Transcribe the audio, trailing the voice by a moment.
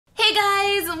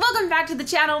welcome back to the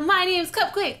channel. My name's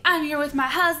Cupquake. I'm here with my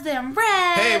husband,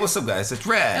 Red. Hey, what's up guys? It's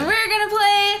Red. And we're gonna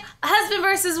play a husband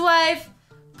versus wife,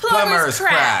 Plumbers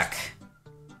Crack.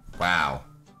 Wow.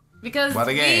 Because what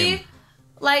a game. we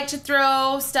like to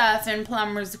throw stuff in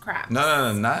Plumbers Crack.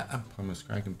 No, not Plumbers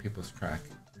Crack and People's Crack.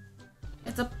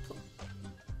 It's a...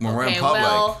 When we're in public.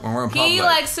 Well, when we're in public. he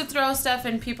likes to throw stuff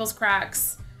in people's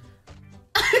cracks.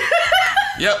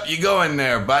 Yep, you go in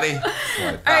there, buddy.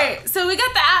 Alright, so we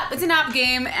got the app. It's an app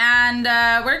game, and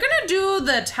we're gonna do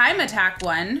the time attack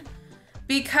one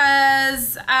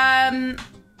because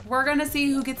we're gonna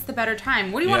see who gets the better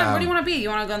time. What do you want? What do you want to be? You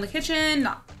want to go in the kitchen,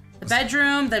 the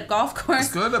bedroom, the golf course?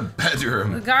 Let's go to the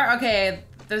bedroom. Okay,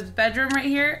 there's a bedroom right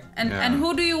here, and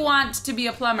who do you want to be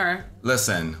a plumber?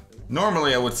 Listen.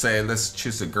 Normally I would say let's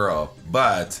choose a girl,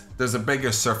 but there's a bigger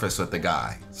surface with the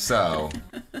guy. So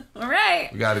all right.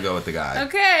 We gotta go with the guy.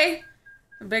 Okay.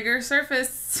 A bigger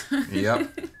surface. Yep.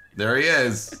 There he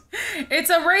is. It's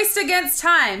a race against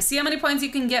time. See how many points you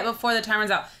can get before the time runs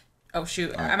out. Oh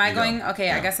shoot. Am I going?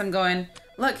 Okay, I guess I'm going.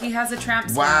 Look, he has a tramp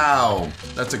stamp. Wow.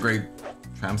 That's a great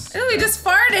tramp stamp. Ooh, he just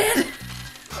farted.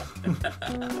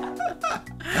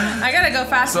 I gotta go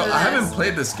faster. So I haven't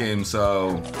played this game,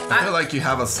 so I feel like you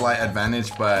have a slight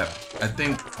advantage, but I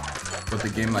think with a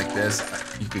game like this,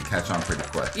 you could catch on pretty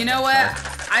quick. You know what?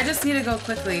 I just need to go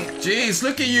quickly. Jeez,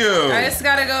 look at you! I just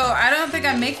gotta go. I don't think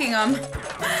I'm making them,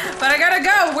 but I gotta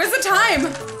go. Where's the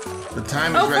time? The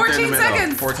time is right there in the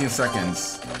middle. 14 seconds. 14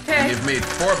 seconds. Okay. And you've made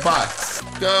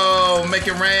 $4. Go, make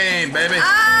it rain, baby.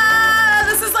 Ah,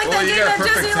 this is like that game at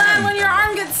Disneyland 10. when your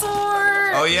arm gets sore.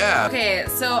 Oh yeah. Okay,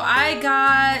 so I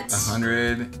got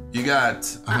 100. You got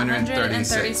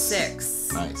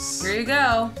 136. Nice. Here you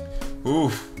go.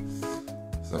 Oof.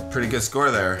 It's a pretty good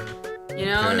score there. You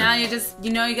know, now you just,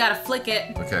 you gotta flick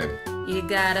it. Okay. You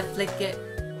gotta flick it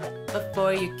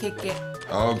before you kick it.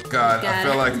 Oh God, I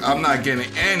feel like I'm not getting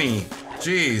any.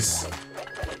 Jeez.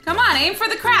 Come on, aim for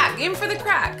the crack. Aim for the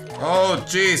crack. Oh,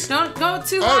 jeez. Don't go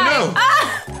too high. Oh no.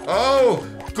 Ah! Oh,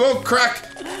 go crack.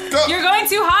 Go. You're going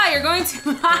too high. You're going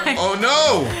too high. Oh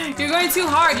no. You're going too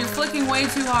hard. You're flicking way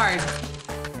too hard.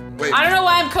 Wait. I don't know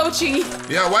why I'm coaching you.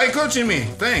 Yeah, why are you coaching me?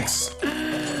 Thanks.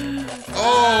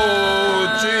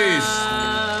 Oh, jeez.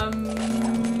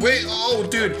 Wait, oh,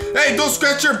 dude. Hey, don't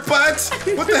scratch your butt.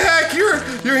 What the heck?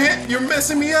 You're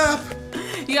messing me up.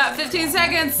 You got 15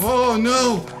 seconds. Oh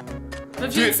no.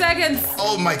 15 seconds.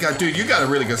 Oh my God, dude, you got a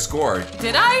really good score.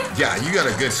 Did I? Yeah, you got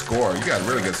a good score. You got a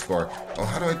really good score. Oh,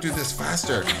 how do I do this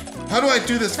faster? How do I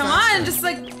do this faster? Come on, just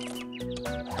like...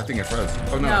 I think it froze.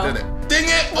 Oh no, I did it. Dang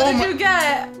it! What did you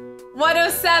get?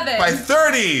 107. By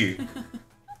 30!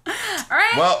 All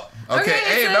right. Well, okay,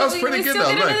 hey, so that was pretty good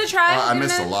though. Look, I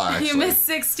missed a lot, actually. You missed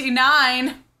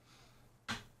 69.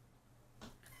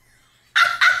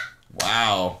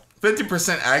 Wow.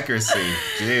 50% accuracy.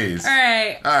 Jeez. All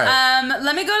right. All right.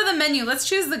 Let me go to the menu. Let's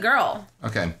choose the girl.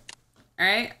 Okay. All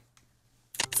right.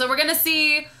 So we're gonna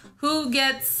see who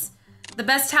gets the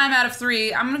best time out of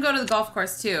 3. I'm gonna go to the golf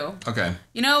course too. Okay.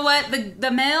 You know what? The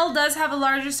male does have a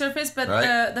larger surface, but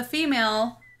the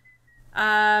female,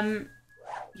 yeah,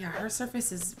 her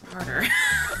surface is harder.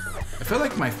 I feel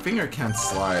like my finger can't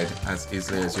slide as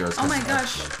easily as yours. Oh my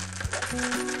gosh.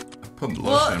 Put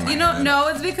lotion in my hand. No,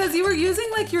 it's because you were using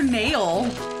like your nail.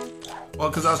 Well,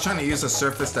 because I was trying to use a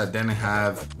surface that didn't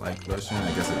have like lotion.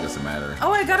 I guess it doesn't matter.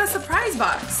 Oh, I got a surprise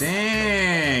box.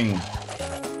 Dang.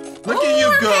 Look at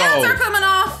you go. Our hands are coming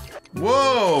off.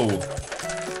 Whoa.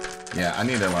 Yeah, I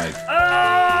need to like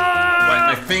wipe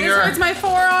my finger. This hurts my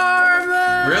forearm.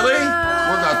 Really?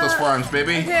 Work out those forearms,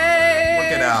 baby. Okay.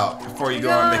 Work it out before you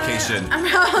go on vacation. I'm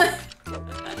out.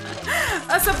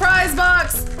 A surprise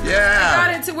box. Yeah.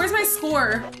 I got it too. Where's my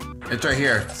score? It's right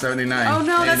here, 79. Oh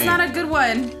no, 80. that's not a good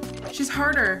one. She's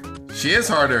harder. She is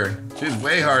harder. She's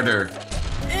way harder.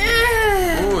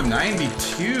 Ooh,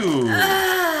 92.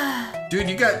 Dude,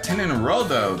 you got 10 in a row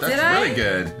though. That's really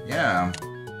good. Yeah.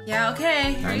 Yeah,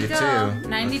 okay. Here 92. you go.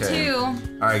 92. Okay. All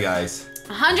right, guys.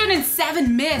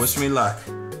 107 missed. Wish me luck.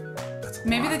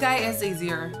 Maybe the guy is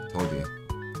easier. Told you.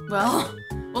 Well,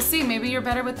 we'll see. Maybe you're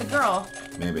better with the girl.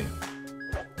 Maybe.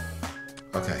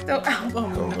 Okay. Go, elbow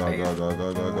Go.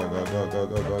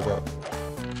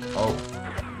 Oh.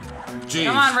 Jeez.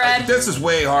 Come on, Red. This is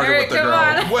way harder with the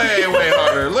girl. Way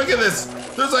harder. Look at this.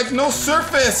 There's like no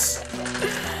surface.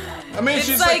 I mean,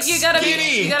 she's like you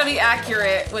skinny. gotta be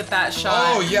accurate with that shot.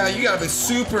 Oh yeah, you gotta be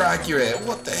super accurate.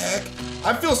 What the heck?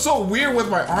 I feel so weird with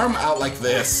my arm out like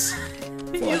this.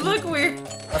 You look weird.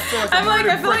 I feel like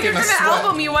I feel like you're gonna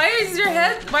elbow me. Why is your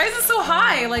head? Why is it so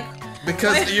high? Like.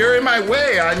 Because you're in my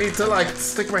way. I need to like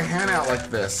stick my hand out like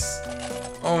this.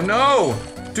 Oh no!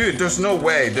 Dude, there's no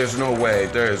way. There's no way.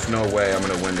 There is no way I'm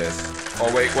gonna win this.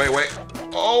 Oh, wait.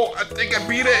 Oh, I think I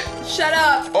beat it. Shut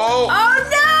up. Oh. Oh,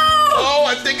 no. Oh,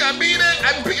 I think I beat it.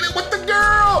 I beat it with the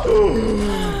girl.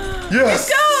 Yes.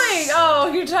 Keep going.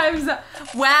 Oh, your time's up.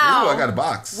 Wow. Ooh, I got a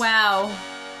box. Wow.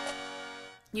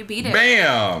 You beat it.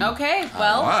 Bam. Okay,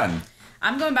 well, I won.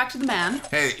 I'm going back to the man.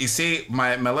 Hey, you see,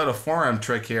 my little forearm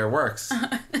trick here works.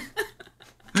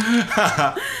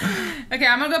 Okay,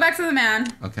 I'm gonna go back to the man.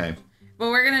 Okay. But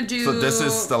we're gonna do... So this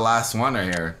is the last one right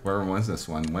here. Whoever wins this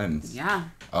one wins. Yeah.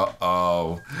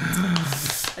 Uh-oh.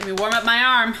 Let me warm up my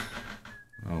arm.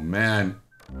 Oh, man.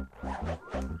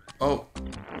 Oh.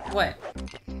 What?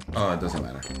 Oh, it doesn't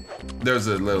matter. There's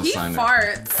a little He sign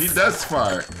farts. there. He does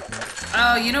fart.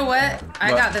 Oh, you know what?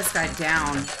 I What? got this guy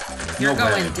down. You're No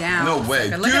going way. down. No way.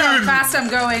 Look at how Dude. fast I'm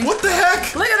going. What the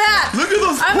heck? Look at that. Look at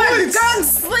those I'm points. a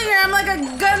gunslinger. I'm like a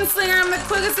gunslinger. I'm the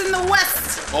quickest in the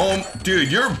West. Oh, dude,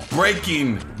 you're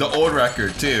breaking the old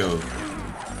record, too.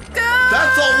 Go.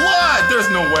 That's a lot. There's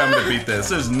no way I'm going to beat this.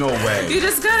 There's no way. You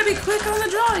just gotta be quick on the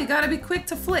draw. You gotta be quick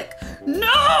to flick.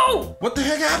 No! What the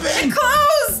heck It happened?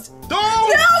 closed! Don't!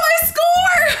 No, my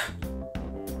score!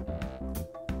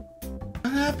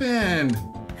 What happened?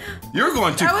 You're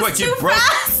going too That was quick. too You broke.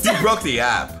 fast. You broke the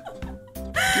app.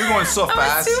 You're going so That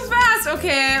fast. was too fast.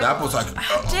 Okay. The app was like,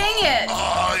 Dang it.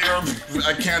 oh,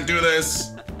 I can't do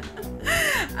this.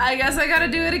 I guess I gotta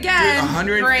do it again. Dude,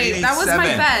 187. Great. That was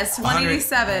my best.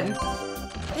 187.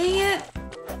 Dang it.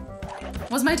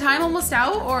 Was my time almost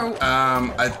out or?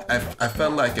 I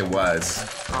felt like it was.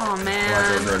 Oh Like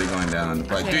man. it was already going down.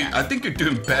 But Okay. dude, I think you're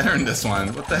doing better in this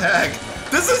one. What the heck?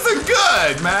 This isn't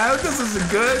good, man. This isn't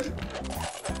good.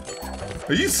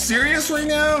 Are you serious right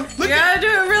now? You gotta do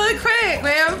it really quick,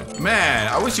 man. Man,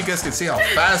 I wish you guys could see how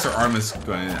fast her arm is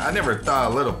going. I never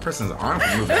thought a little person's arm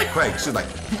could move that quick. She's like,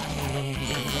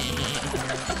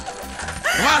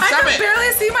 come on, I stop can it!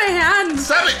 barely see my hand.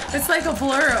 Stop it! It's like a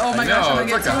blur. Oh my I gosh, know, I'm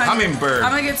gonna it's get like a 200. hummingbird.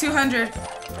 I'm gonna get 200.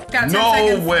 Got 10 No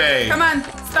seconds. way. Come on,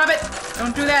 stop it.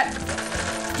 Don't do that.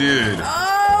 Dude.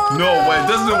 Oh, No way.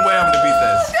 There's no way I'm gonna beat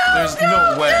this. There's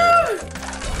no way. No.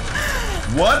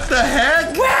 What the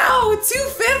heck? Wow,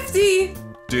 250.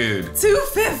 Dude,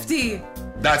 250.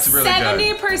 that's really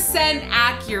 70%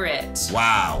 accurate. good.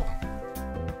 Wow.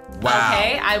 Wow.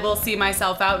 Okay, I will see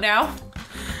myself out now.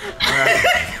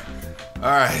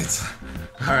 Alright.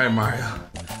 Alright, Mario.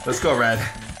 Let's go, Red.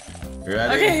 You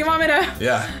ready? Okay, you want me to?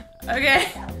 Yeah. Okay.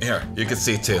 Here, you can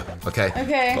see too, okay?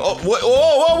 Okay. Oh, what,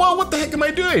 whoa, what the heck am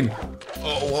I doing?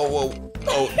 Oh, whoa.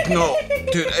 Oh, no.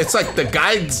 Dude, it's like the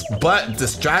guide's butt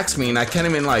distracts me and I can't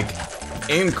even, like,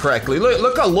 aim correctly.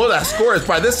 Look how low that score is.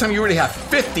 By this time, you already have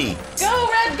 50. Go,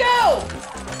 Red, go.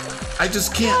 I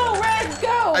just can't. Go, Red,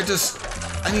 go.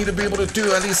 I need to be able to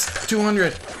do at least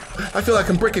 200. I feel like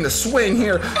I'm breaking the swing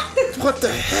here. What the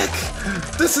heck?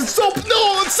 This is so,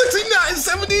 no, it's 69,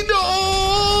 70,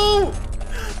 no!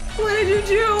 What did you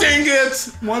do? Dang it!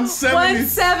 170.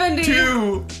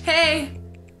 172. Hey,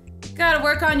 gotta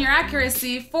work on your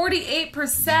accuracy. 48%.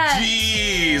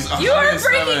 Jeez. You are 107.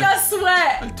 breaking a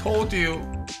sweat. I told you.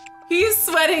 He's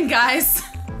sweating, guys.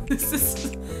 This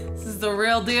is the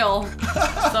real deal.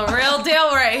 The real deal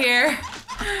right here.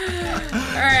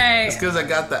 All right. It's because I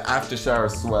got the after shower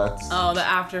sweats. Oh, the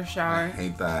after shower. I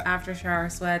hate that. After shower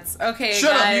sweats. Okay,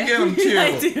 Shut up, guys. you get them too.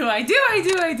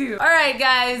 I do. All right,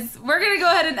 guys. We're gonna go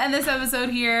ahead and end this episode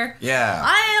here. Yeah.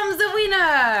 I am the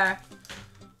winner.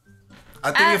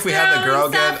 I think if we had the girl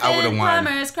again, I would have won.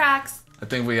 Plumbers Cracks. I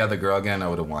think if we had the girl again, I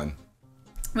would have won.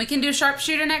 We can do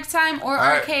sharpshooter next time or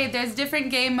right. arcade. There's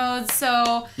different game modes,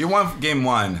 so You won game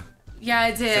one. yeah,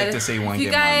 I did. Safe to say you won if you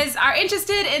game guys are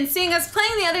interested in seeing us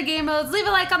playing the other game modes, leave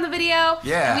a like on the video.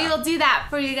 Yeah. And we will do that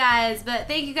for you guys. But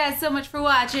thank you guys so much for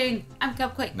watching. I'm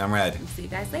Cupquake. And I'm Red. See you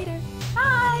guys later.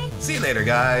 Bye. See you later,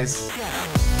 guys.